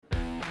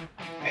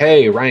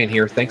Hey, Ryan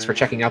here. Thanks for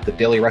checking out the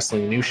Daily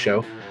Wrestling News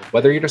Show.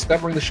 Whether you're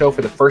discovering the show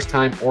for the first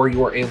time or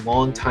you're a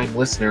long-time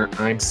listener,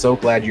 I'm so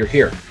glad you're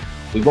here.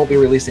 We won't be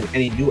releasing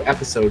any new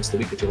episodes the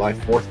week of July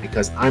 4th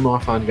because I'm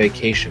off on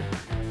vacation.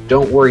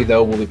 Don't worry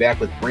though, we'll be back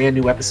with brand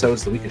new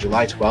episodes the week of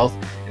July 12th,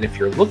 and if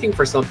you're looking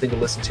for something to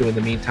listen to in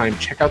the meantime,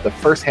 check out the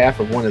first half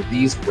of one of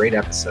these great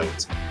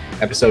episodes.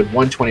 Episode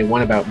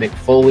 121 about Mick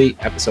Foley,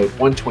 episode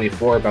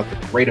 124 about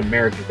the Great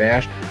American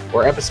Bash,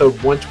 or episode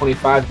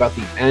 125 about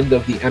the end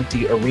of the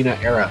empty arena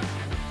era.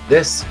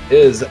 This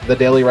is the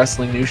Daily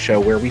Wrestling News Show,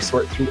 where we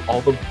sort through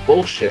all the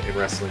bullshit in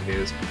wrestling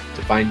news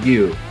to find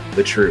you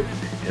the truth,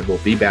 and we'll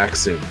be back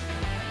soon.